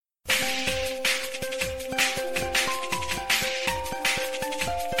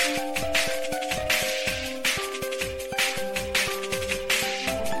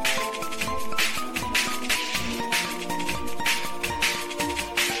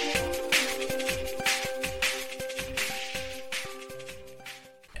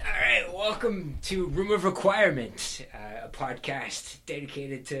Welcome to Room of Requirement, a podcast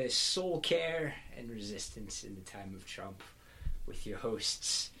dedicated to soul care and resistance in the time of Trump, with your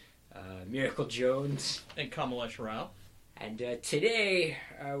hosts, Miracle Jones and Kamalesh Rao. And today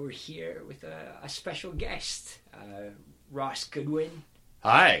we're here with a special guest, Ross Goodwin.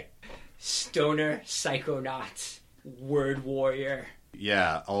 Hi. Stoner, psychonaut, word warrior.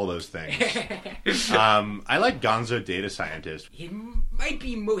 Yeah, all those things. I like Gonzo Data Scientist. He might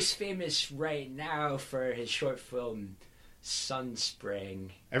be most famous right now for his short film Sunspring.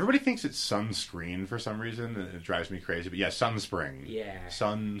 Everybody thinks it's sunscreen for some reason, and it drives me crazy. But yeah, Sunspring. Yeah.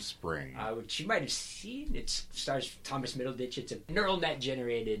 Sunspring. Which you might have seen. It stars Thomas Middleditch. It's a neural net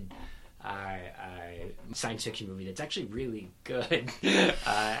generated science fiction movie that's actually really good.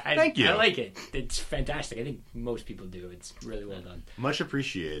 Thank you. I like it. It's fantastic. I think most people do. It's really well done. Much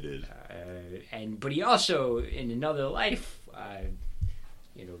appreciated. But he also, in another life,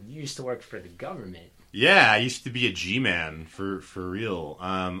 used to work for the government. Yeah, I used to be a G-man for real.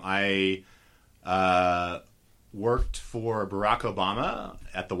 I worked for Barack Obama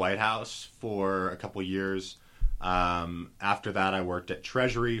at the White House for a couple years. After that, I worked at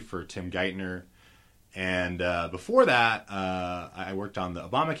Treasury for Tim Geithner. And before that, I worked on the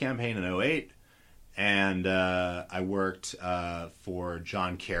Obama campaign in 2008. And I worked for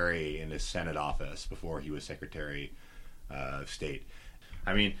John Kerry in his Senate office before he was Secretary of State.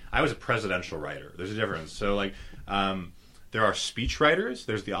 I mean, I was a presidential writer. There's a difference. So, there are speechwriters.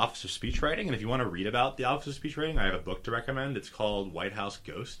 There's the Office of Speechwriting. And if you want to read about the Office of Speechwriting, I have a book to recommend. It's called White House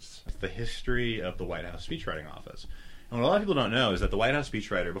Ghosts. It's the history of the White House Speechwriting Office. And what a lot of people don't know is that the White House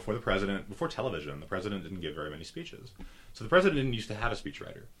speechwriter, before television, the president didn't give very many speeches. So the president didn't used to have a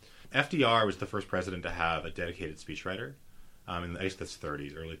speechwriter. FDR was the first president to have a dedicated speechwriter. In I guess that's early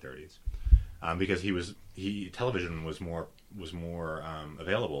 30s. Because television was more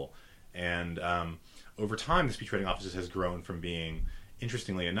available. And over time, the speechwriting office has grown from being,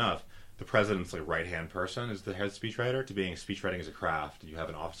 interestingly enough, the president's right-hand person is the head speechwriter, to being speechwriting as a craft. You have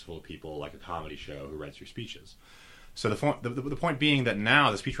an office full of people, like a comedy show, who writes your speeches. So the point being that now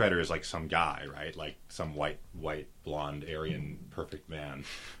the speechwriter is like some guy, right? Like some white, blonde, Aryan, perfect man.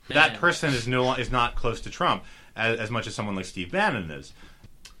 That person is not close to Trump as much as someone like Steve Bannon is.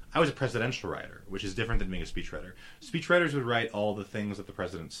 I was a presidential writer, which is different than being a speechwriter. Speechwriters would write all the things that the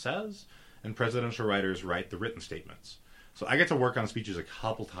president says, and presidential writers write the written statements. So I get to work on speeches a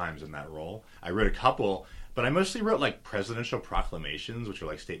couple times in that role. I wrote a couple, but I mostly wrote presidential proclamations, which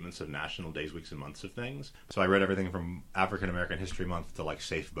are statements of national days, weeks, and months of things. So I wrote everything from African American History Month to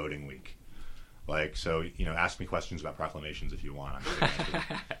Safe Voting Week. Ask me questions about proclamations if you want.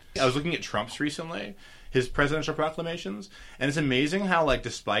 I was looking at Trump's recently, his presidential proclamations, and it's amazing how,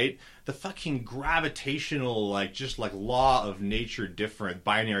 despite the fucking gravitational, law of nature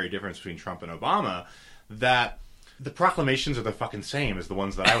binary difference between Trump and Obama, that the proclamations are the fucking same as the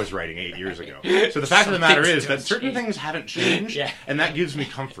ones that I was writing 8 years ago. So the fact of the matter is that certain things haven't changed, and that gives me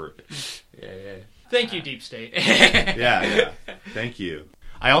comfort. Yeah. Thank you, Deep State. Yeah. Thank you.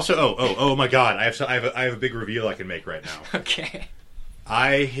 I also oh my God! I have a big reveal I can make right now. Okay.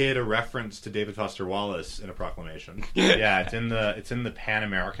 I hid a reference to David Foster Wallace in a proclamation. Yeah, it's in the Pan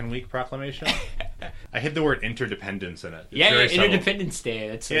American Week proclamation. I hid the word interdependence in it. It's Interdependence Day.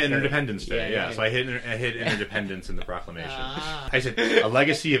 Interdependence Day. Yeah. So I hid interdependence in the proclamation. I said a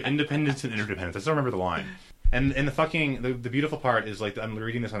legacy of independence and interdependence. I still remember the line. And the beautiful part is I'm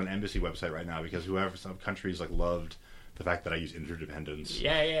reading this on an embassy website right now because some countries loved the fact that I use interdependence.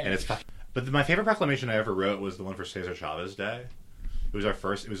 Yeah. And it's but my favorite proclamation I ever wrote was the one for Cesar Chavez Day. It was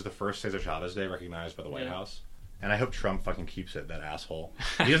the first Cesar Chavez Day recognized by the White House. And I hope Trump fucking keeps it, that asshole.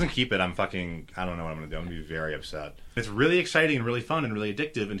 If he doesn't keep it, I don't know what I'm going to do. I'm going to be very upset. It's really exciting and really fun and really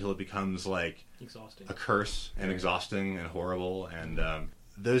addictive until it becomes exhausting, a curse and exhausting and horrible. And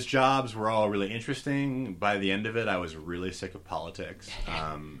those jobs were all really interesting. By the end of it, I was really sick of politics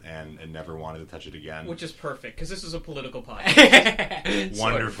and never wanted to touch it again. Which is perfect, because this is a political podcast.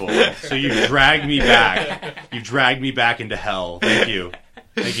 Wonderful. So you dragged me back. You dragged me back into hell. Thank you.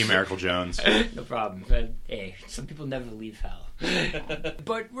 Thank you, Miracle Jones. No problem. But, hey, some people never leave hell.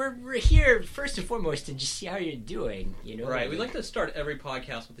 But we're here, first and foremost, to just see how you're doing. Right. We like to start every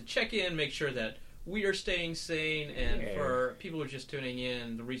podcast with a check-in, make sure that we are staying sane, and for people who are just tuning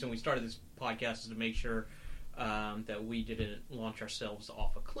in, the reason we started this podcast is to make sure that we didn't launch ourselves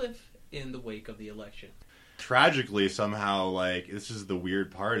off a cliff in the wake of the election. Tragically, somehow, this is the weird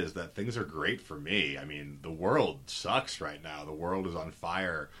part, is that things are great for me. I mean, the world sucks right now. The world is on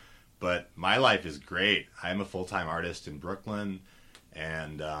fire, but my life is great. I'm a full-time artist in Brooklyn,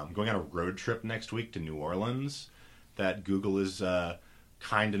 and I'm going on a road trip next week to New Orleans that Google is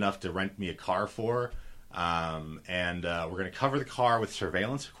kind enough to rent me a car for. And we're going to cover the car with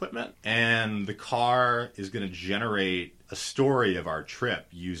surveillance equipment. And the car is going to generate a story of our trip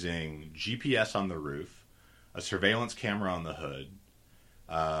using GPS on the roof, a surveillance camera on the hood,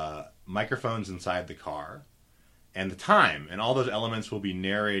 microphones inside the car, and the time. And all those elements will be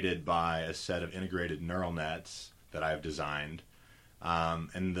narrated by a set of integrated neural nets that I've designed.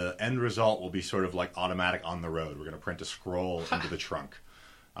 And the end result will be sort of like automatic on the road. We're going to print a scroll into the trunk.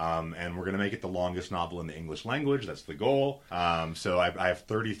 And we're going to make it the longest novel in the English language. That's the goal. So I have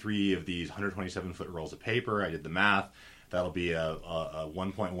 33 of these 127-foot rolls of paper. I did the math. That'll be a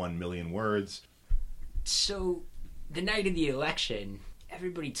 1.1 million words. So the night of the election,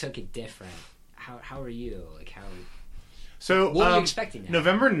 everybody took it different. How are you? So what were you expecting?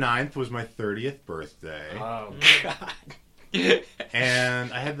 November 9th was my 30th birthday. Oh God.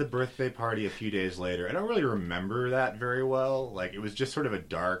 And I had the birthday party a few days later. I don't really remember that very well. Like, it was just sort of a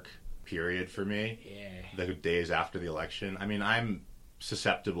dark period for me. Yeah. The days after the election. I mean, I'm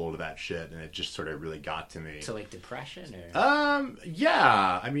susceptible to that shit, and it just sort of really got to me. So, like, depression? Or?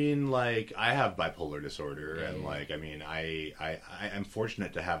 Yeah. I mean, like, I have bipolar disorder, and, like, I mean, I'm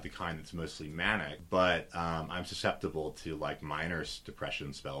fortunate to have the kind that's mostly manic, but I'm susceptible to, like, minor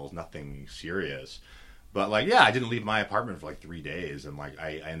depression spells, nothing serious. But, like, yeah, I didn't leave my apartment for, like, 3 days, and, like,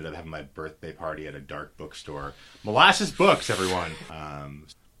 I ended up having my birthday party at a dark bookstore. Molasses Books, everyone!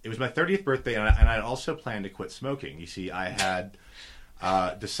 It was my 30th birthday, and I also planned to quit smoking. You see, I had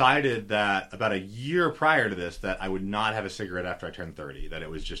decided that about a year prior to this that I would not have a cigarette after I turned 30, that it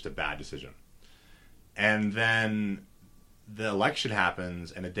was just a bad decision. And then the election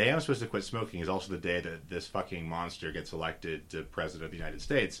happens, and the day I'm supposed to quit smoking is also the day that this fucking monster gets elected to president of the United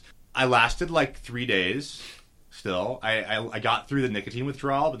States. I lasted like 3 days still. I got through the nicotine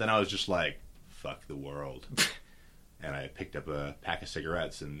withdrawal, but then I was just like, fuck the world. And I picked up a pack of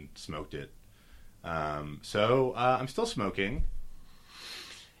cigarettes and smoked it. So I'm still smoking.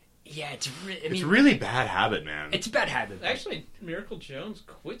 Yeah, it's a really bad habit, man. It's a bad habit. Actually, Miracle Jones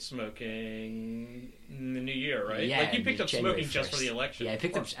quit smoking in the new year, right? Yeah, like you picked up January smoking 1st. just for the election. Yeah,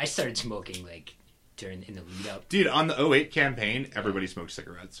 I started smoking like in the lead up. Dude, on the 2008 campaign, everybody smoked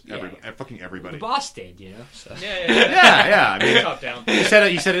cigarettes. Yeah. Fucking everybody. The boss did, you know. So. Yeah. I mean, top down. He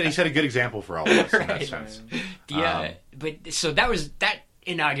set a good example for all of us in that sense. But so that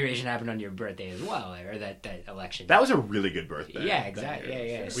inauguration happened on your birthday as well, or that election. That was a really good birthday. Yeah, exactly.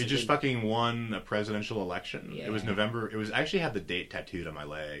 Yeah. We just fucking won a presidential election. Yeah. It was November. It was actually have the date tattooed on my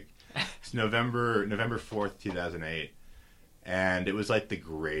leg. It's November 4th, 2008. And it was like the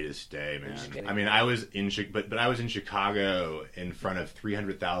greatest day, man. I mean, I was in Chicago in front of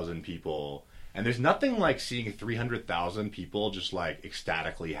 300,000 people, and there's nothing like seeing 300,000 people just like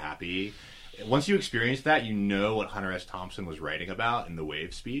ecstatically happy. Once you experience that, you know what Hunter S. Thompson was writing about in the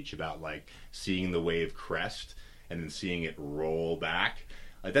Wave speech, about like seeing the wave crest and then seeing it roll back.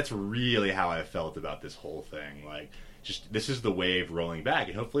 Like, that's really how I felt about this whole thing. Like, just this is the wave rolling back,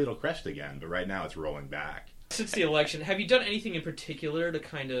 and hopefully it'll crest again. But right now, it's rolling back. Since the election, have you done anything in particular to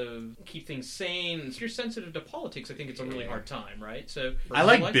kind of keep things sane? If you're sensitive to politics, I think it's a really hard time, right? So I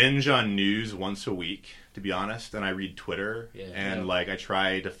like binge on news once a week, to be honest, and I read Twitter, and like I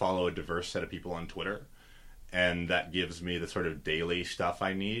try to follow a diverse set of people on Twitter, and that gives me the sort of daily stuff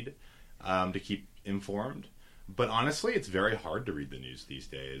I need to keep informed. But honestly, it's very hard to read the news these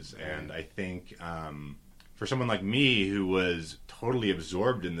days, and I think for someone like me who was totally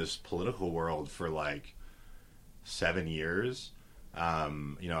absorbed in this political world for like 7 years,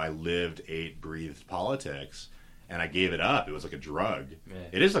 I lived, ate, breathed politics, and I gave it up. It was like a drug. Yeah.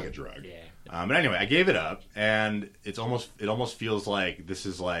 It is like a drug. Yeah. But anyway, I gave it up, and it almost feels like this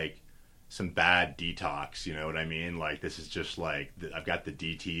is like some bad detox. You know what I mean? Like, this is just like I've got the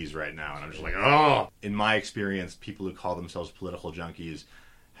DTs right now, and I'm just like, oh. In my experience, people who call themselves political junkies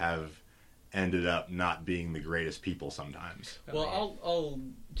have ended up not being the greatest people sometimes. Well, I'll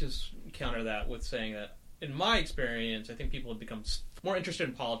just counter that with saying that, in my experience, I think people have become more interested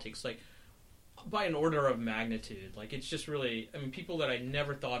in politics, like, by an order of magnitude. Like, it's just really, I mean, people that I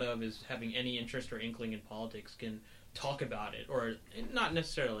never thought of as having any interest or inkling in politics can talk about it, or not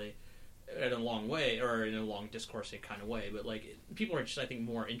necessarily in a long way, or in a long discoursing kind of way, but, like, people are just, I think,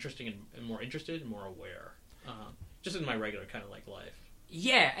 more interesting and more interested and more aware, just in my regular kind of, like, life.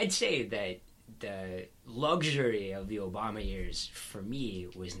 Yeah, I'd say that the luxury of the Obama years, for me,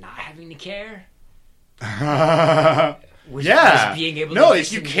 was not having to care. Was being able to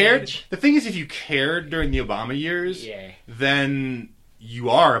if you cared, the thing is, if you cared during the Obama years, then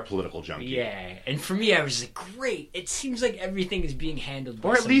you are a political junkie. Yeah, and for me, I was like, great. It seems like everything is being handled by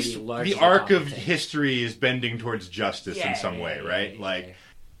or at least largely the arc of competent. history is bending towards justice in some way, right? Yeah.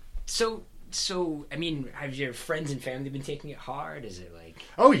 So, I mean, have your friends and family been taking it hard? Is it like...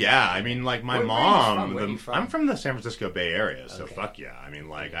 Oh, yeah. I mean, like, my Where mom... are you from? I'm from the San Francisco Bay Area, so Okay. fuck yeah. I mean,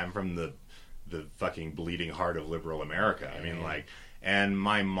 like, I'm from the fucking bleeding heart of liberal America. I mean, like... And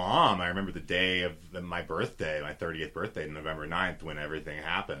my mom, I remember the day of my birthday, my 30th birthday, November 9th, when everything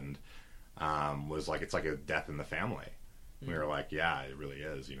happened, was like, it's like a death in the family. We were like, yeah, it really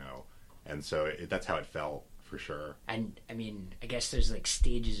is, you know. And so that's how it felt. For sure. And, I mean, I guess there's, like,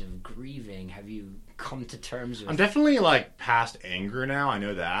 stages of grieving. Have you come to terms with... I'm definitely, like, past anger now. I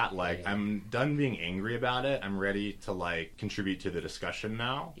know that. Like, Yeah. I'm done being angry about it. I'm ready to, like, contribute to the discussion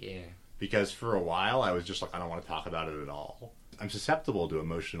now. Yeah. Because for a while, I was just like, I don't want to talk about it at all. I'm susceptible to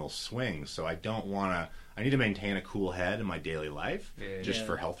emotional swings, so I don't want to... I need to maintain a cool head in my daily life, just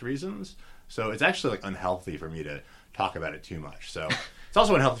for health reasons. So it's actually, like, unhealthy for me to talk about it too much. So... It's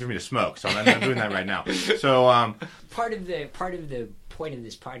also unhealthy for me to smoke, so I'm doing that right now. So part of the point of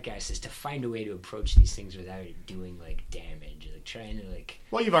this podcast is to find a way to approach these things without it doing like damage, like trying to like.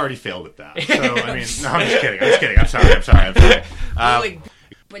 Well, you've already failed at that. So I mean, no, I'm just kidding. I'm sorry.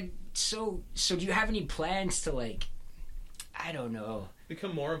 But so do you have any plans to like? I don't know.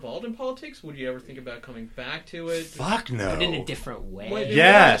 Become more involved in politics? Would you ever think about coming back to it? Fuck no. But in a different way.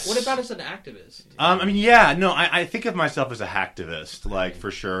 Yes. What about as an activist? I mean, yeah, no, I think of myself as a hacktivist, like, for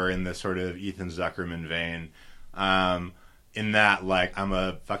sure, in the sort of Ethan Zuckerman vein. In that, like, I'm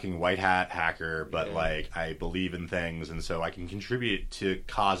a fucking white hat hacker, but, like, I believe in things, and so I can contribute to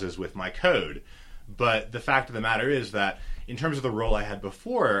causes with my code. But the fact of the matter is that, in terms of the role I had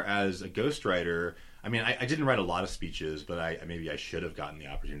before as a ghostwriter... I mean, I didn't write a lot of speeches, but maybe I should have gotten the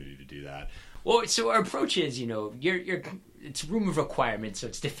opportunity to do that. Well, so our approach is, you know, it's room of requirement, so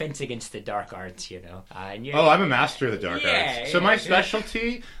it's defense against the dark arts, you know. And I'm a master of the dark arts. So my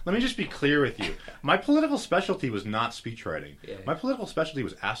specialty, let me just be clear with you. My political specialty was not speechwriting. Yeah. My political specialty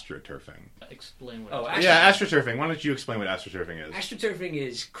was astroturfing. Explain what astroturfing. Why don't you explain what astroturfing is? Astroturfing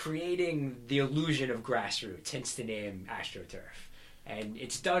is creating the illusion of grassroots, hence the name AstroTurf. And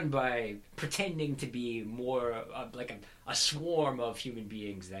it's done by pretending to be more like a swarm of human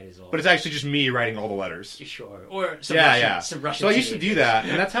beings. That is all. But it's actually just me writing all the letters. Sure. Or some Russian. So I used to do that,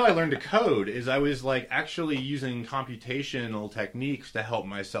 and that's how I learned to code. Is I was like actually using computational techniques to help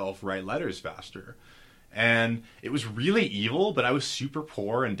myself write letters faster. And it was really evil, but I was super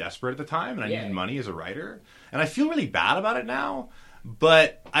poor and desperate at the time, and I needed money as a writer. And I feel really bad about it now.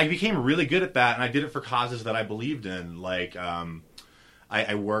 But I became really good at that, and I did it for causes that I believed in, like.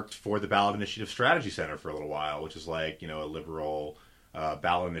 I worked for the Ballot Initiative Strategy Center for a little while, which is like, you know, a liberal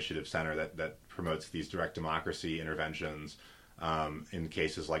ballot initiative center that promotes these direct democracy interventions in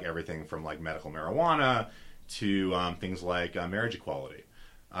cases like everything from like medical marijuana to things like marriage equality.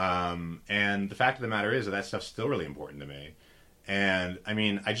 And the fact of the matter is that stuff's still really important to me. And I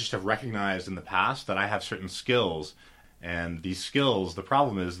mean, I just have recognized in the past that I have certain skills. And these skills, the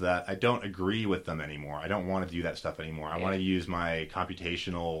problem is that I don't agree with them anymore. I don't want to do that stuff anymore. I want to use my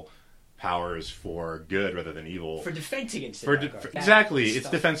computational powers for good rather than evil. For defense against the dark arts. Exactly.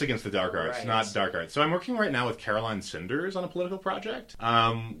 It's defense against the dark arts, not dark arts. So I'm working right now with Caroline Sinders on a political project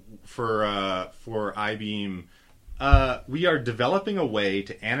for iBeam. We are developing a way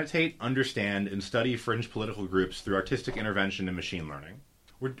to annotate, understand, and study fringe political groups through artistic intervention and machine learning.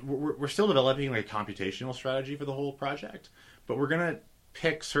 We're still developing like a computational strategy for the whole project, but we're gonna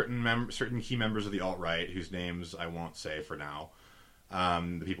pick certain key members of the alt-right whose names I won't say for now,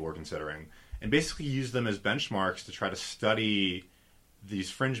 the people we're considering, and basically use them as benchmarks to try to study these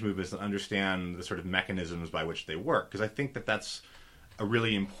fringe movements and understand the sort of mechanisms by which they work. Because I think that that's a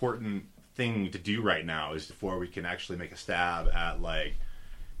really important thing to do right now, is before we can actually make a stab at like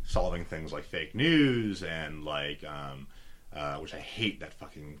solving things like fake news and like. Which I hate that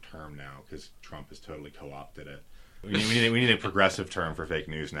fucking term now because Trump has totally co-opted it. We need a progressive term for fake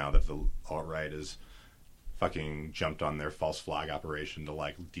news now that the alt-right has fucking jumped on their false flag operation to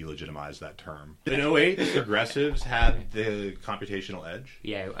like delegitimize that term. In 2008, the progressives had the computational edge.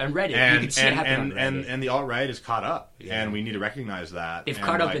 Yeah, and Reddit. You can see it happen on Reddit. And the alt-right is caught up, and we need to recognize that. They've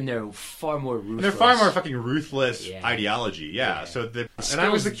caught up, and they're far more ruthless. They're far more fucking ruthless ideology. Yeah. So I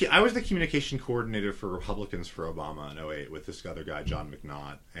was the communication coordinator for Republicans for Obama in 2008 with this other guy, John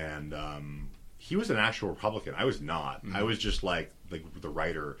McNaught, and he was an actual Republican. I was not. I was just like the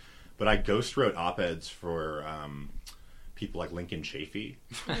writer. But I ghost wrote op-eds for people like Lincoln Chafee,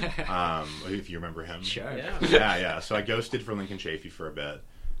 if you remember him. Sure. Yeah. So I ghosted for Lincoln Chafee for a bit.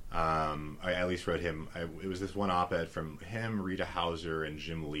 I at least read him. It was this one op-ed from him, Rita Hauser, and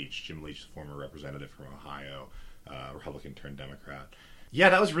Jim Leach. Jim Leach, the former representative from Ohio, Republican turned Democrat. Yeah,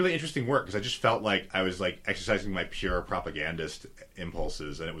 that was really interesting work because I just felt like I was like exercising my pure propagandist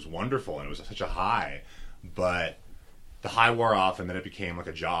impulses, and it was wonderful, and it was such a high. But the high wore off, and then it became like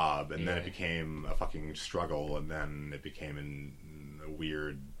a job, and then it became a fucking struggle, and then it became a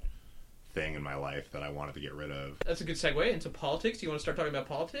weird thing in my life that I wanted to get rid of. That's a good segue into politics. Do you want to start talking about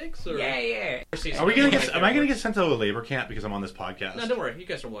politics? Or? Yeah. Are we gonna get? Am I gonna get sent to a labor camp because I'm on this podcast? No, don't worry. You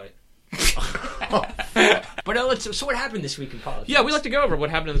guys are white. But so what happened this week in politics? Yeah, we like to go over what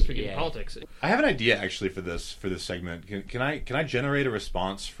happened this week in politics. I have an idea actually for this segment. Can I generate a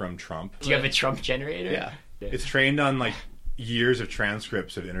response from Trump? Do you have a Trump generator? Yeah. It's trained on like years of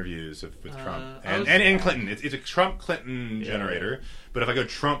transcripts of interviews with Trump and Clinton. It's a Trump-Clinton generator. But if I go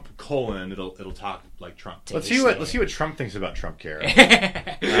Trump : it'll talk like Trump. Let's see what Trump thinks about Trump care.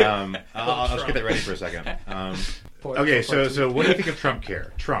 I'll just get that ready for a second. Okay, so what do you think of Trump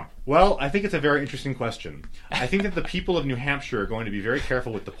care? Trump. Well, I think it's a very interesting question. I think that the people of New Hampshire are going to be very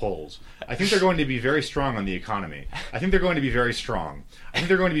careful with the polls. I think they're going to be very strong on the economy. I think they're going to be very strong. I think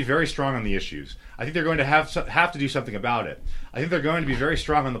they're going to be very strong on the issues. I think they're going to have to do something about it. I think they're going to be very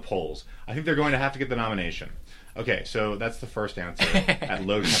strong on the polls. I think they're going to have to get the nomination. Okay, so that's the first answer at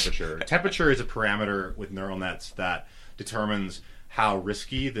low temperature. Temperature is a parameter with neural nets that determines how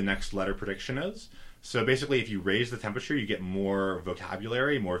risky the next letter prediction is. So basically, if you raise the temperature, you get more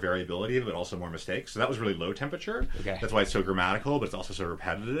vocabulary, more variability, but also more mistakes. So that was really low temperature. Okay. That's why it's so grammatical, but it's also so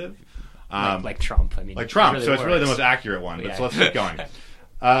repetitive. Like Trump. I mean, like Trump. Really so it's works. really the most accurate one. Yeah. So let's keep going.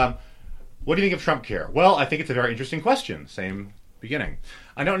 What do you think of Trump care? Well, I think it's a very interesting question. Same beginning.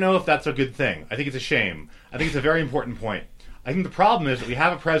 I don't know if that's a good thing. I think it's a shame. I think it's a very important point. I think the problem is that we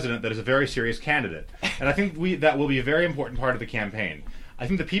have a president that is a very serious candidate. And I think that will be a very important part of the campaign. I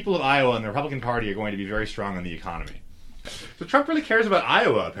think the people of Iowa and the Republican Party are going to be very strong on the economy. So Trump really cares about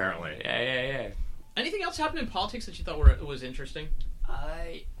Iowa, apparently. Yeah. Anything else happened in politics that you thought was interesting?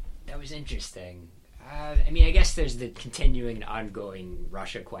 That was interesting. I mean, I guess there's the continuing, ongoing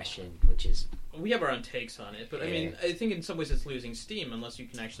Russia question, which is... We have our own takes on it, but I mean, I think in some ways it's losing steam unless you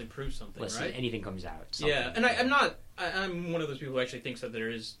can actually prove something, right? Anything comes out. Yeah, and I'm one of those people who actually thinks that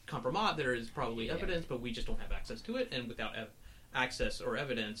there is compromise, there is probably evidence, but we just don't have access to it, and without access or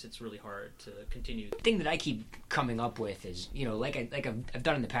evidence, it's really hard to continue. The thing that I keep coming up with is, like I've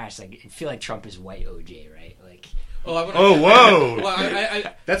done in the past, like I feel like Trump is white OJ, right? Like... whoa! Well,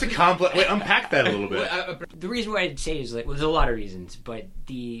 that's a complex... Wait, unpack that a little bit. The reason why I'd say is, like, well, there's a lot of reasons, but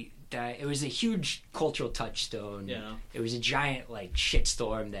it was a huge cultural touchstone. Yeah. It was a giant, like,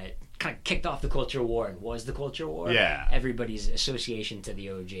 shitstorm that kind of kicked off the culture war and was the culture war. Yeah. Everybody's association to the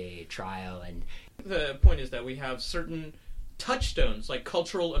OJ trial. And the point is that we have certain touchstones, like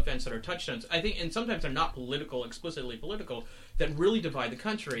cultural events that are touchstones. I think, and sometimes they're not explicitly political, that really divide the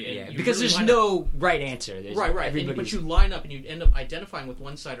country. And because really there's no right answer. There's right. But you line up and you end up identifying with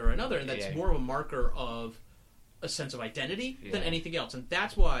one side or another, and that's more of a marker of a sense of identity than anything else. And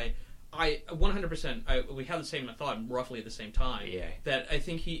that's why I 100%, we have the same thought roughly at the same time, that I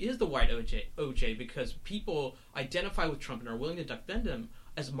think he is the white OJ because people identify with Trump and are willing to defend him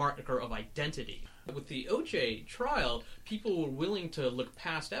as a marker of identity. With the OJ trial, people were willing to look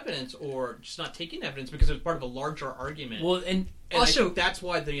past evidence or just not take in evidence because it was part of a larger argument. Well, and also, I think that's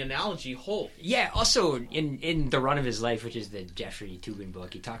why the analogy holds. Yeah, also, in The Run of His Life, which is the Jeffrey Toobin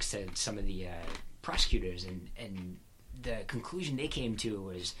book, he talks to some of the prosecutors, and the conclusion they came to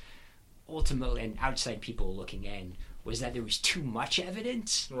was, ultimately, and outside people looking in, was that there was too much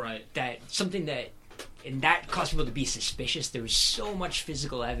evidence. Right. And that caused people to be suspicious. There was so much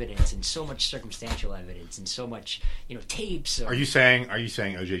physical evidence and so much circumstantial evidence and so much, tapes. Are you saying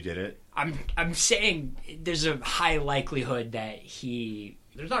OJ did it? I'm saying there's a high likelihood that he...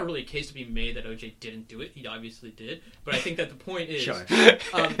 There's not really a case to be made that OJ didn't do it. He obviously did. But I think that the point is... Sure.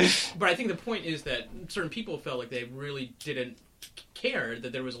 But I think the point is that certain people felt like they really didn't care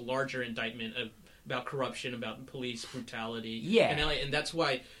that there was a larger indictment about corruption, about police brutality. Yeah. And that's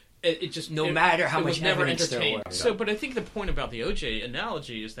why... It just matter how much never evidence there entertained. was. So, but I think the point about the OJ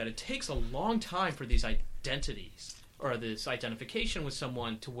analogy is that it takes a long time for these identities or this identification with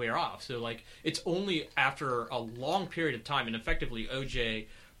someone to wear off. So, like, it's only after a long period of time and effectively OJ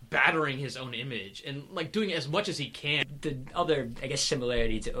battering his own image and like doing as much as he can. The other, I guess,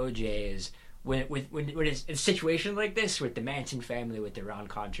 similarity to OJ is when it's a situation like this with the Manson family, with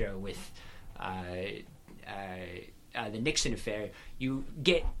Iran-Contra, with the Nixon affair, you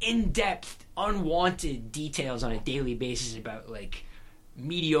get in-depth, unwanted details on a daily basis about, like,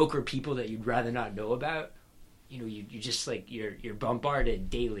 mediocre people that you'd rather not know about. you just like you're bombarded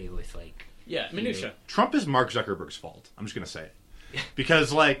daily with like minutia. Trump is Mark Zuckerberg's fault. I'm just going to say it.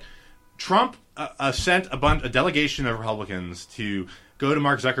 Because, like, Trump sent a delegation of Republicans to go to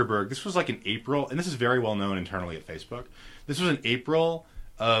Mark Zuckerberg. This was like in April, and this is very well known internally at Facebook. This was in April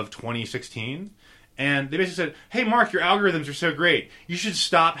of 2016, and they basically said, "Hey, Mark, your algorithms are so great. You should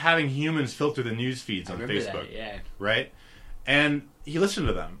stop having humans filter the news feeds on Facebook." That, yeah. Right? And he listened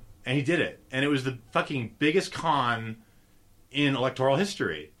to them, and he did it, and it was the fucking biggest con in electoral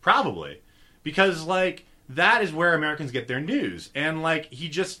history, probably, because like that is where Americans get their news, and like he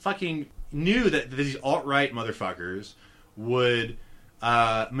just fucking knew that these alt-right motherfuckers would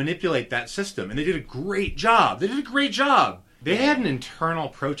manipulate that system, and they did a great job. They had an internal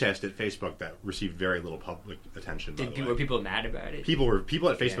protest at Facebook that received very little public attention. Were people mad about it? People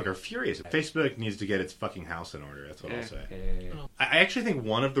at Facebook are furious. Facebook needs to get its fucking house in order. That's what I'll say. I actually think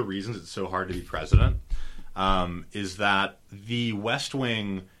one of the reasons it's so hard to be president is that the West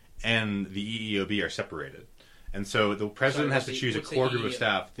Wing and the EEOB are separated. And so the president has to choose a core group of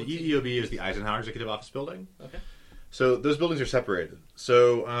staff. The EEOB is the Eisenhower Executive Office building. Okay. So those buildings are separated.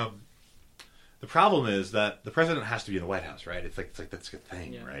 So the problem is that the president has to be in the White House, right? It's like that's a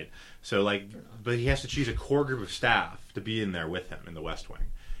thing, right? So but he has to choose a core group of staff to be in there with him in the West Wing,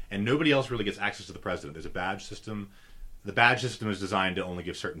 and nobody else really gets access to the president. There's a badge system. The badge system is designed to only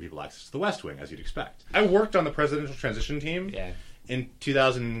give certain people access to the West Wing, as you'd expect. I worked on the presidential transition team in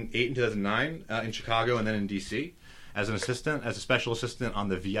 2008 and 2009 in Chicago, and then in D.C. as a special assistant on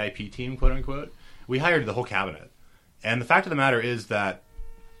the VIP team, quote unquote. We hired the whole cabinet, and the fact of the matter is that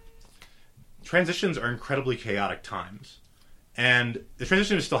transitions are incredibly chaotic times. And the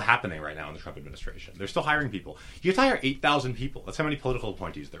transition is still happening right now in the Trump administration. They're still hiring people. You have to hire 8,000 people. That's how many political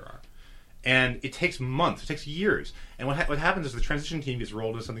appointees there are. And it takes months. It takes years. And what happens is the transition team gets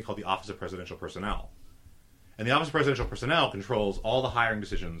rolled into something called the Office of Presidential Personnel. And the Office of Presidential Personnel controls all the hiring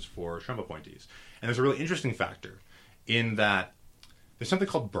decisions for Trump appointees. And there's a really interesting factor in that there's something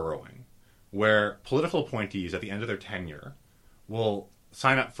called burrowing, where political appointees at the end of their tenure will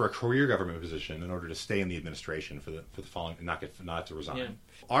sign up for a career government position in order to stay in the administration for the following, and not to resign. Yeah.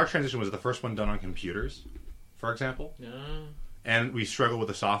 Our transition was the first one done on computers, for example. Yeah. And we struggled with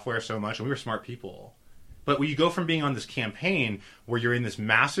the software so much, and we were smart people. But when you go from being on this campaign where you're in this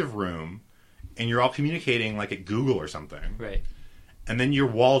massive room and you're all communicating like at Google or something, right? And then you're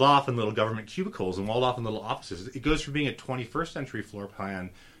walled off in little government cubicles and walled off in little offices. It goes from being a 21st century floor plan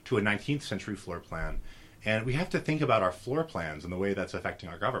to a 19th century floor plan. And we have to think about our floor plans and the way that's affecting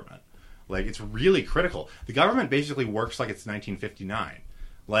our government. Like, it's really critical. The government basically works like it's 1959.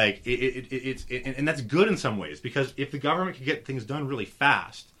 Like, and that's good in some ways, because if the government could get things done really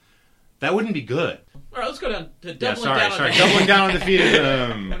fast, that wouldn't be good. All right, let's go down to doubling down on doubling down on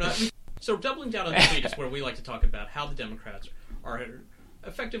defeatism. So doubling down on defeat is where we like to talk about how the Democrats are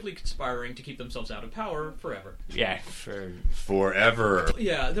effectively conspiring to keep themselves out of power forever. Yeah, forever.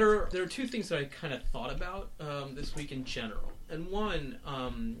 Yeah, there are two things that I kind of thought about this week in general, and one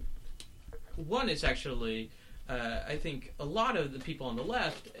is actually I think a lot of the people on the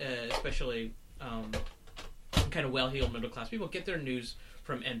left, especially kind of well-heeled middle-class people, get their news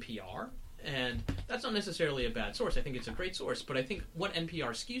from NPR. And that's not necessarily a bad source. I think it's a great source. But I think what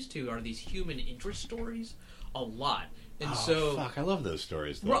NPR skews to are these human interest stories a lot. And fuck, I love those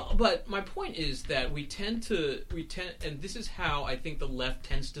stories, though. Well, but my point is that we tend, and this is how I think the left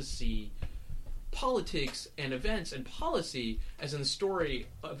tends to see politics and events and policy as in the story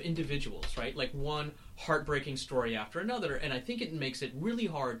of individuals, right? Like one heartbreaking story after another. And I think it makes it really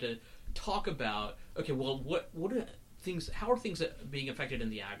hard to talk about, okay, well, what are things? How are things being affected in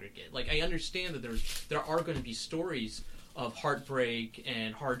the aggregate? Like, I understand that there are going to be stories of heartbreak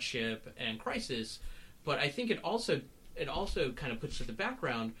and hardship and crisis, but I think it also kind of puts to the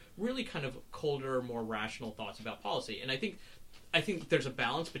background really kind of colder, more rational thoughts about policy. And I think there's a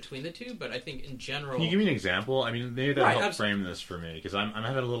balance between the two, but I think in general... Can you give me an example? I mean, maybe that'll help frame this for me, because I'm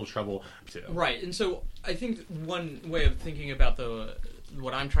having a little trouble, too. Right, and so I think one way of thinking about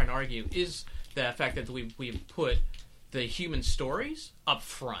what I'm trying to argue is the fact that we've put the human stories up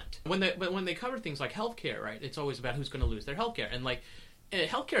front. When they cover things like healthcare, right, it's always about who's going to lose their healthcare. And like,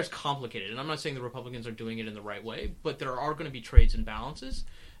 healthcare is complicated, and I'm not saying the Republicans are doing it in the right way, but there are going to be trades and balances,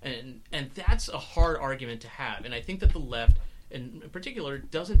 and that's a hard argument to have. And I think that the left, in particular,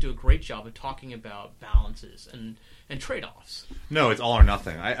 doesn't do a great job of talking about balances and trade-offs. No, it's all or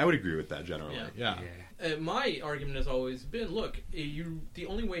nothing. I would agree with that generally. Yeah. My argument has always been, look, the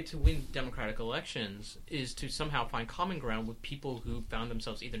only way to win democratic elections is to somehow find common ground with people who found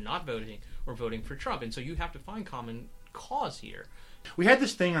themselves either not voting or voting for Trump. And so you have to find common cause here. We had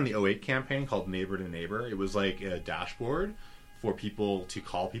this thing on the '08 campaign called Neighbor to Neighbor. It was like a dashboard for people to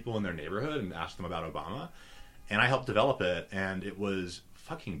call people in their neighborhood and ask them about Obama. And I helped develop it, and it was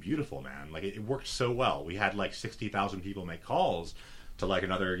fucking beautiful, man. Like, it worked so well. We had like 60,000 people make calls to like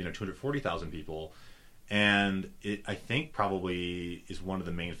another, 240,000 people. And it, I think, probably is one of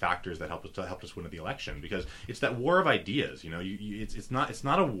the main factors that helped us win the election, because it's that war of ideas. It's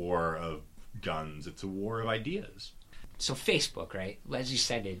not a war of guns; it's a war of ideas. So Facebook, right? As you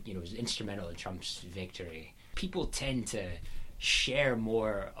said, it was instrumental in Trump's victory. People tend to share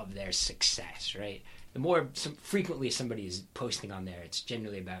more of their success, right? The more frequently somebody is posting on there, it's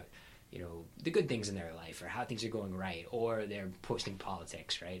generally about the good things in their life, or how things are going right, or they're posting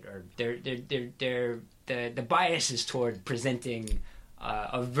politics, right? Or the bias is toward presenting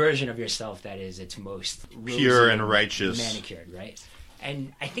a version of yourself that is its most pure and righteous, manicured, right?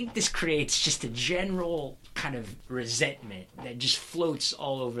 And I think this creates just a general kind of resentment that just floats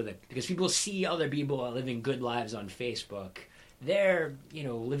all over because people see other people living good lives on Facebook. They're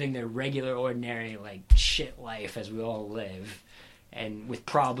living their regular, ordinary, like shit life as we all live. And with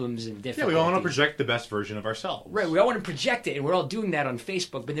problems and difficulties. Yeah, we all want to project the best version of ourselves. Right, we all want to project it, and we're all doing that on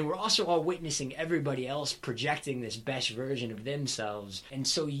Facebook, but then we're also all witnessing everybody else projecting this best version of themselves. And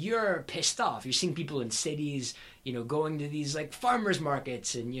so you're pissed off. You're seeing people in cities, going to these, like, farmers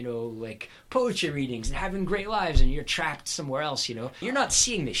markets and, like, poetry readings and having great lives, and you're trapped somewhere else, You're not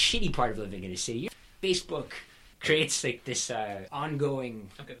seeing the shitty part of living in a city. Facebook creates, like, this ongoing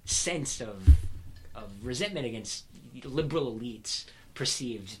sense of resentment against liberal elites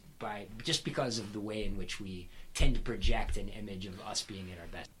perceived just because of the way in which we tend to project an image of us being at our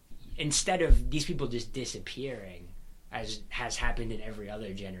best. Instead of these people just disappearing, as has happened in every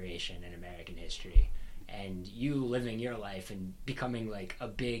other generation in American history, and you living your life and becoming like a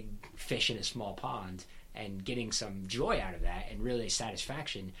big fish in a small pond and getting some joy out of that and really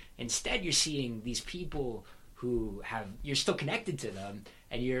satisfaction, instead you're seeing these people who you're still connected to them,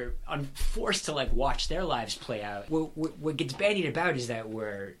 and you're forced to like watch their lives play out. What gets bandied about is that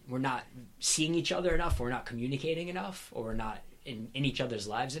we're not seeing each other enough, we're not communicating enough, or we're not in each other's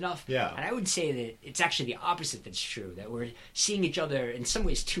lives enough. Yeah. And I would say that it's actually the opposite that's true, that we're seeing each other in some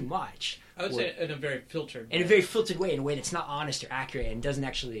ways too much. I would say in a very filtered way. In a very filtered way, in a way that's not honest or accurate and doesn't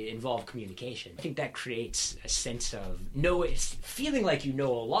actually involve communication. I think that creates a sense of feeling like you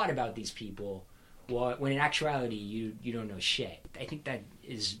know a lot about these people, when in actuality you don't know shit. I think that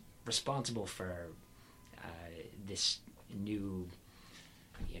is responsible for this new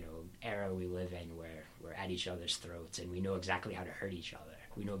era we live in, where we're at each other's throats and we know exactly how to hurt each other.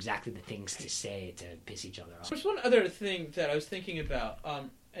 We know exactly the things to say to piss each other off. There's one other thing that I was thinking about,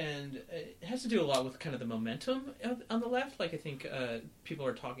 and it has to do a lot with kind of the momentum on the left. Like, I think people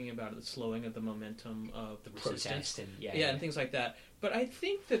are talking about the slowing of the momentum of the resistance. And things like that. But I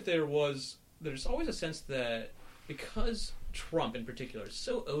think that there's always a sense that because Trump in particular is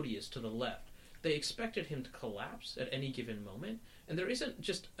so odious to the left, they expected him to collapse at any given moment. And there isn't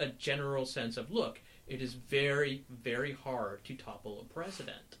just a general sense of, look, it is very, very hard to topple a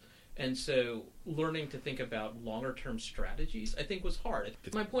president. And so learning to think about longer-term strategies, I think, was hard.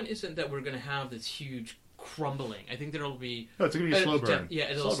 My point isn't that we're going to have this huge crumbling. I think there'll be... No, it's going to be a slow burn.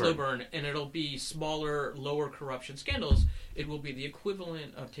 It'll slow burn, and it'll be smaller, lower corruption scandals. It will be the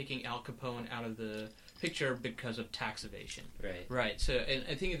equivalent of taking Al Capone out of the picture because of tax evasion. Right. So, and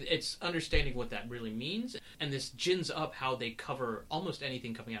I think it's understanding what that really means, and this gins up how they cover almost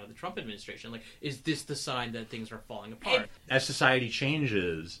anything coming out of the Trump administration. Like, is this the sign that things are falling apart? As society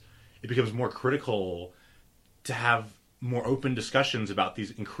changes, it becomes more critical to have more open discussions about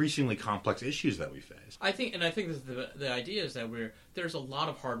these increasingly complex issues that we face. I think the idea is that there's a lot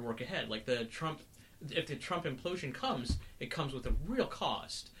of hard work ahead. Like if the Trump implosion comes, it comes with a real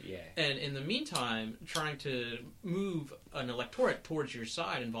cost. Yeah. And in the meantime, trying to move an electorate towards your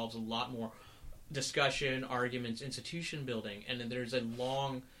side involves a lot more discussion, arguments, institution building, and then there's a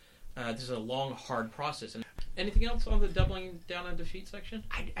long, hard process. And anything else on the doubling down on defeat section?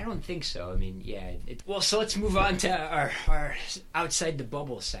 I don't think so. I mean, yeah. So let's move on to our outside the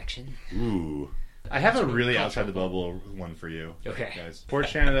bubble section. Ooh. I have a really outside the bubble one for you. Okay. Guys.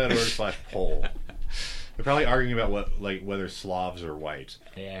 Porchcanada.org/poll. They're probably arguing about whether Slavs are white.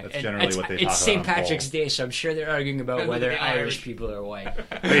 Yeah. That's generally what they talk about. It's St. Patrick's Day, so I'm sure they're arguing about whether Irish people are white.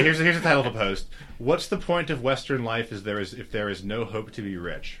 Okay, here's the title of the post. What's the point of Western life if there is no hope to be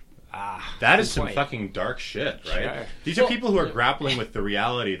rich? That is some fucking dark shit, right? Sure. These are people who are grappling with the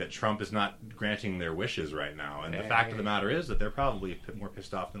reality that Trump is not granting their wishes right now. And the fact of the matter is that they're probably more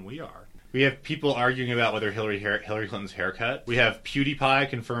pissed off than we are. We have people arguing about whether Hillary Clinton's haircut. We have PewDiePie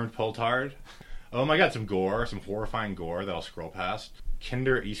confirmed Poltard. Oh my god, some gore, some horrifying gore that I'll scroll past.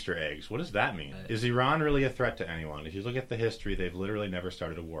 Kinder Easter eggs. What does that mean? Is Iran really a threat to anyone? If you look at the history, they've literally never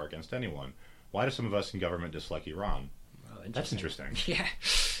started a war against anyone. Why do some of us in government dislike Iran? That's interesting. Yeah.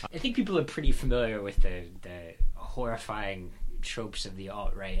 I think people are pretty familiar with the horrifying tropes of the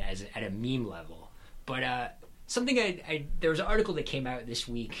alt-right at a meme level. But something there was an article that came out this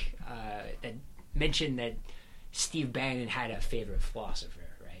week that mentioned that Steve Bannon had a favorite philosopher,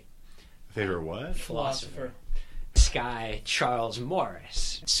 right? Favorite what? Philosopher. This guy, Charles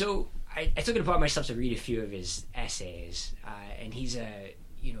Morris. So I took it upon myself to read a few of his essays, and he's a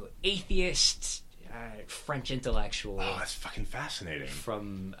atheist French intellectual. Oh, that's fucking fascinating.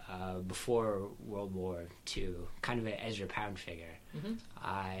 From before World War II, kind of an Ezra Pound figure. Mm-hmm.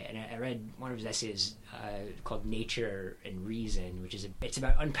 And I read one of his essays called "Nature and Reason," which is it's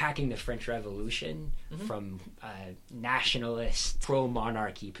about unpacking the French Revolution from nationalist,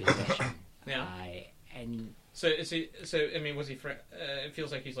 pro-monarchy position. Yeah. And so was he? It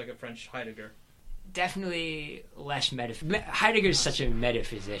feels like he's like a French Heidegger. Definitely less Heidegger's such a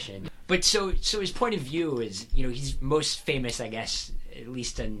metaphysician. But so his point of view is, he's most famous, I guess, at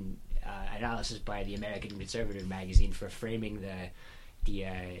least in analysis by the American Conservative magazine, for framing the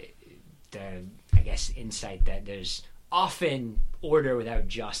I guess insight that there's often order without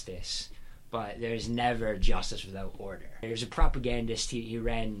justice, but there's never justice without order. There's a propagandist. He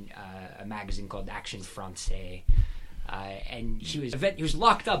ran a magazine called Action Français. And he was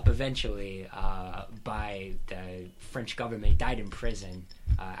locked up eventually by the French government. He died in prison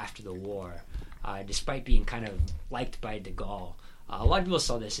after the war, despite being kind of liked by de Gaulle. A lot of people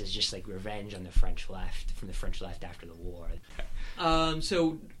saw this as just like revenge on the French left, from the French left after the war.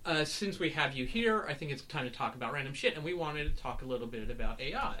 So since we have you here, I think it's time to talk about random shit, and we wanted to talk a little bit about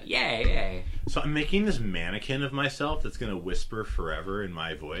AI. Yeah. So I'm making this mannequin of myself that's going to whisper forever in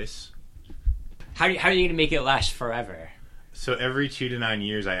my voice. How are you going to make it last forever? So every 2 to 9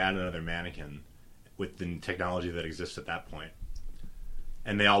 years, I add another mannequin with the technology that exists at that point.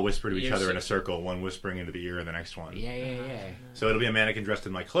 And they all whisper to each other in a circle, one whispering into the ear of the next one. Yeah. So it'll be a mannequin dressed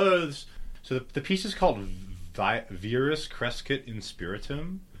in my clothes. So the piece is called Virus Crescit in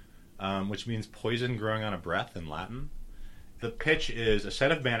Spiritum, which means poison growing on a breath in Latin. The pitch is a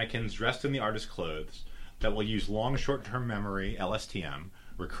set of mannequins dressed in the artist's clothes that will use long short-term memory, LSTM,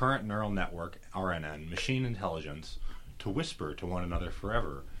 recurrent neural network, RNN, machine intelligence, to whisper to one another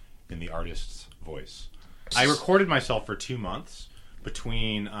forever in the artist's voice. I recorded myself for 2 months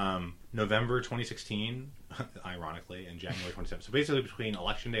between November 2016, ironically, and January 2017. So basically between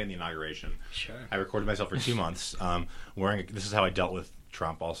Election Day and the inauguration. Sure. I recorded myself for 2 months this is how I dealt with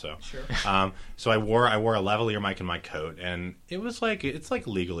Trump also. Sure. So I wore a lavalier mic in my coat, and it's like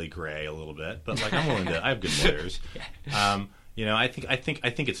legally gray a little bit, but like I'm willing to. I have good lawyers. Yeah. I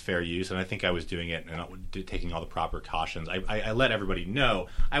think it's fair use, and I think I was doing it and taking all the proper cautions. I let everybody know.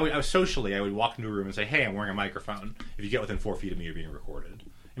 I would walk into a room and say, "Hey, I'm wearing a microphone. If you get within 4 feet of me, you're being recorded."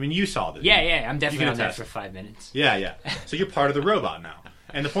 I mean, you saw this. Yeah. I'm definitely on that for 5 minutes. Yeah. So you're part of the robot now.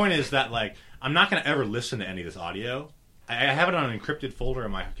 And the point is that like I'm not going to ever listen to any of this audio. I have it on an encrypted folder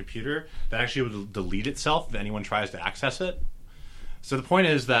on my computer that actually will delete itself if anyone tries to access it. So the point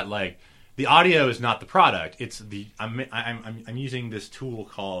is that like. The audio is not the product. It's I'm using this tool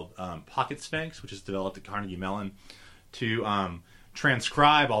called Pocket Sphinx, which is developed at Carnegie Mellon, to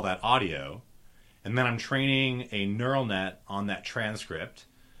transcribe all that audio, and then I'm training a neural net on that transcript,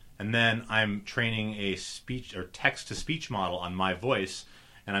 and then I'm training a speech or text-to-speech model on my voice,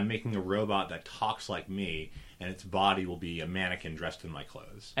 and I'm making a robot that talks like me, and its body will be a mannequin dressed in my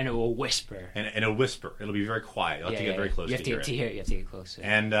clothes. And it will whisper. And it'll whisper. It'll be very quiet. You'll have to get very close to hear it. You have to get close.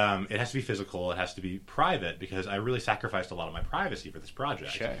 And it has to be physical. It has to be private, because I really sacrificed a lot of my privacy for this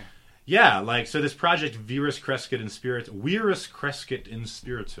project. Sure. Yeah, so this project, Virus Crescit in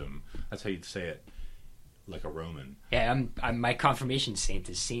Spiritum. That's how you'd say it, like a Roman. Yeah, my confirmation saint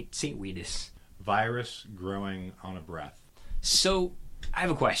is Saint Weedus. Virus growing on a breath. So, I have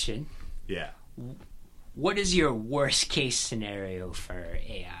a question. Yeah. What is your worst case scenario for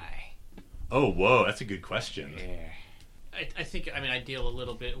AI? Oh, whoa, that's a good question. Yeah. I think I deal a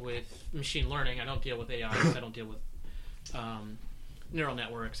little bit with machine learning. I don't deal with AI. I don't deal with neural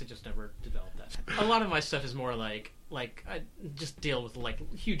networks. I just never developed that. A lot of my stuff is more like I just deal with like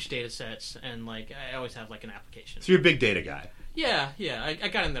huge data sets, and like I always have like an application. So you're a big data guy. Yeah. I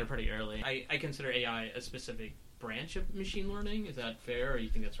got in there pretty early. I consider AI a specific branch of machine learning. Is that fair, or you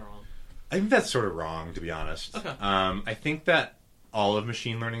think that's wrong? I think that's sort of wrong, to be honest. Okay. I think that all of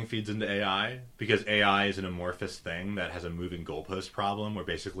machine learning feeds into AI, because AI is an amorphous thing that has a moving goalpost problem, where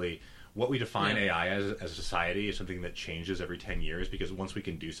basically what we define AI as a society is something that changes every 10 years, because once we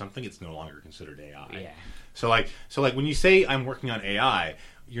can do something, it's no longer considered AI. Yeah. So like when you say I'm working on AI,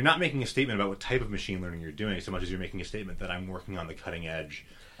 you're not making a statement about what type of machine learning you're doing so much as you're making a statement that I'm working on the cutting edge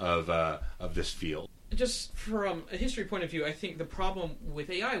of this field. Just from a history point of view, I think the problem with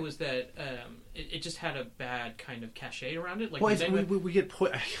AI was that it just had a bad kind of cachet around it. Like, well, we get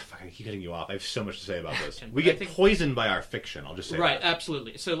I keep cutting you off. I have so much to say about this. We get poisoned by our fiction. I'll just say right, that.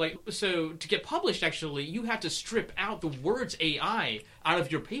 Absolutely. So to get published, actually, you have to strip out the words AI out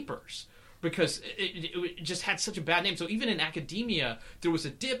of your papers, because it just had such a bad name. So even in academia, there was a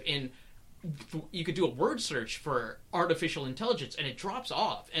dip in. You could do a word search for artificial intelligence, and it drops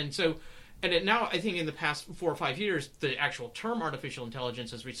off. And so. And now, I think in the past 4 or 5 years, the actual term artificial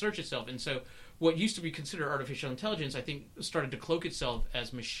intelligence has researched itself. And so what used to be considered artificial intelligence, I think, started to cloak itself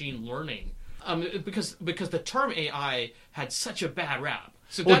as machine learning. Because the term AI had such a bad rap.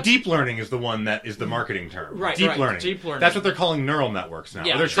 So deep learning is the one that is the marketing term. Right, deep learning. Deep learning. That's what they're calling neural networks now.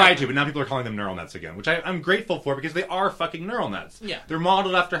 Yeah, Well, they're trying to, but now people are calling them neural nets again, which I'm grateful for, because they are fucking neural nets. Yeah. They're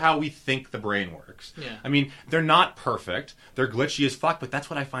modeled after how we think the brain works. Yeah. I mean, they're not perfect. They're glitchy as fuck, but that's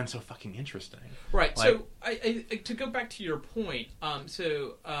what I find so fucking interesting. Right. Like, so I to go back to your point,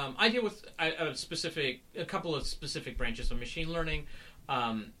 I deal with a couple of specific branches of machine learning.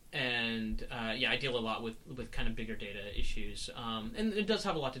 I deal a lot with kind of bigger data issues, and it does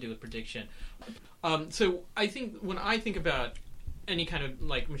have a lot to do with prediction. So I think when I think about any kind of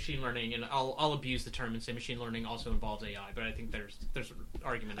like machine learning, and I'll abuse the term and say machine learning also involves AI, but I think there's an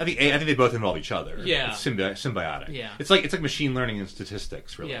argument. I think they both involve each other. Yeah, it's symbiotic. Yeah, it's like machine learning and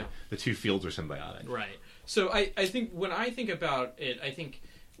statistics. Really, yeah. The two fields are symbiotic. Right. So I think when I think about it, I think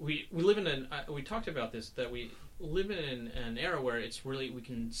we live in we talked about this, that we live in an era where it's really, we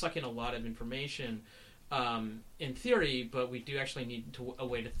can suck in a lot of information in theory, but we do actually need a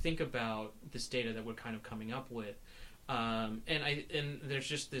way to think about this data that we're kind of coming up with. And there's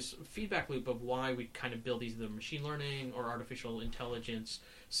just this feedback loop of why we kind of build these either machine learning or artificial intelligence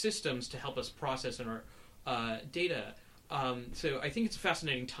systems to help us process in our data. So I think it's a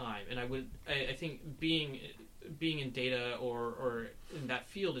fascinating time, and I think being in data or in that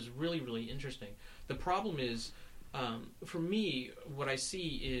field is really, really interesting. The problem is, for me, what I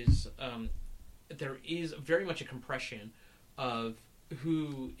see is there is very much a compression of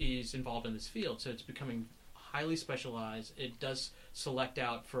who is involved in this field. So it's becoming highly specialized. It does select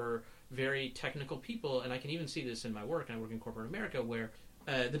out for very technical people, and I can even see this in my work, and I work in corporate America, where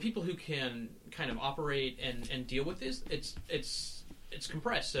the people who can kind of operate and deal with this, it's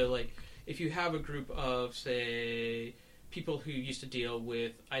compressed. So like, if you have a group of, say, people who used to deal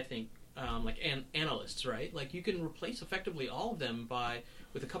with, I think, analysts, right? Like, you can replace effectively all of them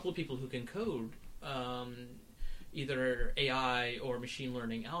with a couple of people who can code either AI or machine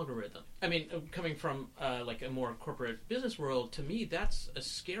learning algorithm. I mean, coming from like a more corporate business world, to me, that's a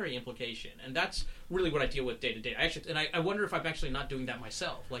scary implication, and that's really what I deal with day to day. I wonder if I'm actually not doing that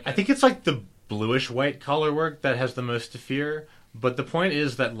myself. Like, I think it's like the bluish white collar work that has the most to fear. But the point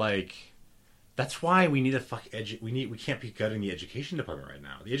is that, like, that's why we need we can't be gutting the education department right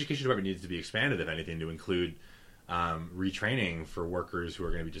now. The education department needs to be expanded, if anything, to include retraining for workers who are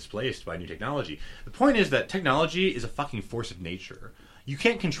going to be displaced by new technology. The point is that technology is a fucking force of nature. You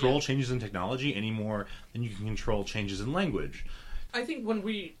can't control changes in technology any more than you can control changes in language. I think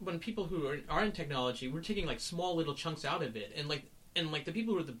when people who are in technology, we're taking like small little chunks out of it, and the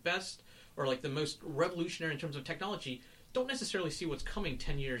people who are the best or like the most revolutionary in terms of technology don't necessarily see what's coming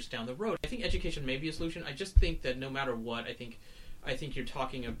 10 years down the road. I think education may be a solution. I just think that no matter what, I think you're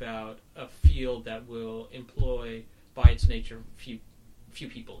talking about a field that will employ, by its nature, few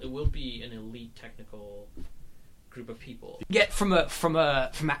people. It will be an elite technical group of people. Yet from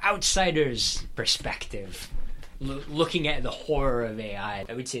an outsider's perspective, looking at the horror of AI,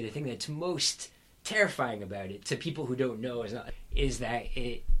 I would say the thing that's most terrifying about it to people who don't know is that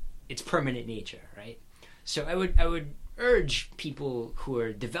its permanent nature, right? So I would urge people who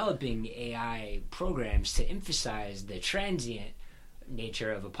are developing AI programs to emphasize the transient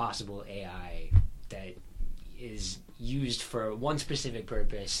nature of a possible AI that is used for one specific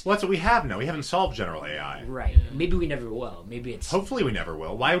purpose. Well, that's what we have now. We haven't solved general AI. Right. Yeah. Maybe we never will. Maybe it's... Hopefully we never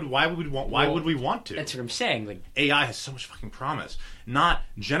will. Why would we want to? That's what I'm saying. Like, AI has so much fucking promise. Not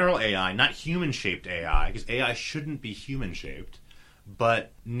general AI, not human-shaped AI, because AI shouldn't be human-shaped,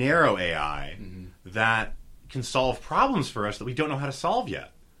 but narrow AI that can solve problems for us that we don't know how to solve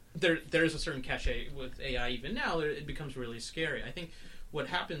yet. There is a certain cachet with AI even now. It becomes really scary. I think what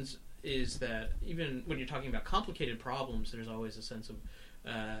happens is that even when you're talking about complicated problems, there's always a sense of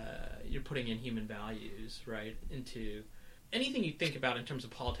you're putting in human values, right, into anything you think about in terms of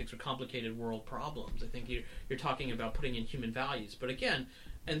politics or complicated world problems. I think you're talking about putting in human values. But again,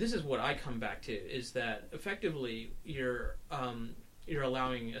 and this is what I come back to, is that effectively you're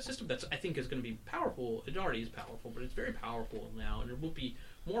allowing a system that's, I think, is going to be powerful. It already is powerful, but it's very powerful now, and it will be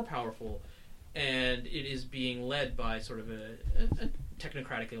more powerful. And it is being led by sort of a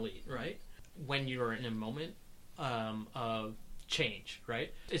technocratic elite, right? When you're in a moment of change,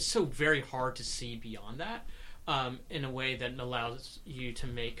 right? It's so very hard to see beyond that in a way that allows you to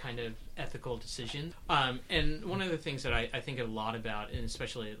make kind of ethical decisions. And one of the things that I think a lot about, and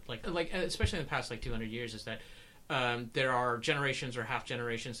especially especially in the past 200 years, is that there are generations or half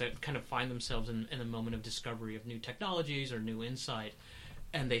generations that kind of find themselves in a moment of discovery of new technologies or new insight,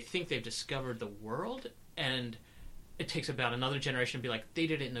 and they think they've discovered the world, and it takes about another generation to be like, they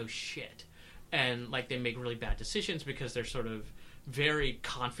didn't know shit. And they make really bad decisions because they're sort of very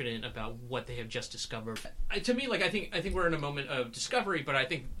confident about what they have just discovered. To me, I think we're in a moment of discovery, but I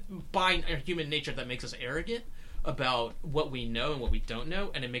think by human nature that makes us arrogant about what we know and what we don't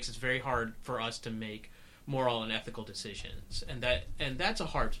know, and it makes it very hard for us to make moral and ethical decisions. And that's a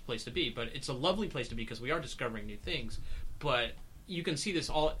hard place to be, but it's a lovely place to be because we are discovering new things. But you can see this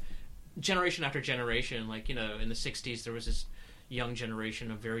all generation after generation. In the 60s there was this young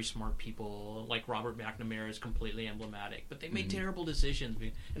generation of very smart people, like Robert McNamara is completely emblematic, but they made terrible decisions,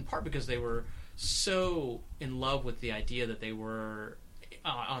 in part because they were so in love with the idea that they were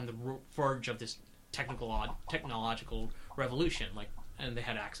on the verge of this technological revolution, and they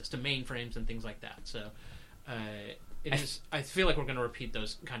had access to mainframes and things like that. So I feel like we're going to repeat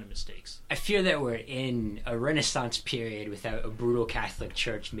those kind of mistakes. I fear that we're in a Renaissance period without a brutal Catholic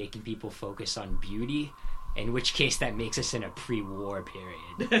Church making people focus on beauty, in which case that makes us in a pre-war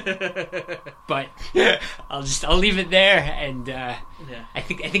period. But I'll leave it there, and I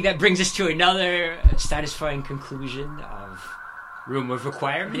think that brings us to another satisfying conclusion of Room of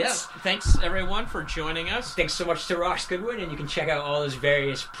Requirements. Yeah, thanks everyone for joining us. Thanks so much to Ross Goodwin, and you can check out all his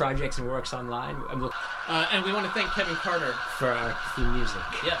various projects and works online. And we want to thank Kevin Carter for our theme music.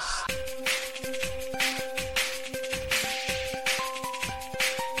 Yes.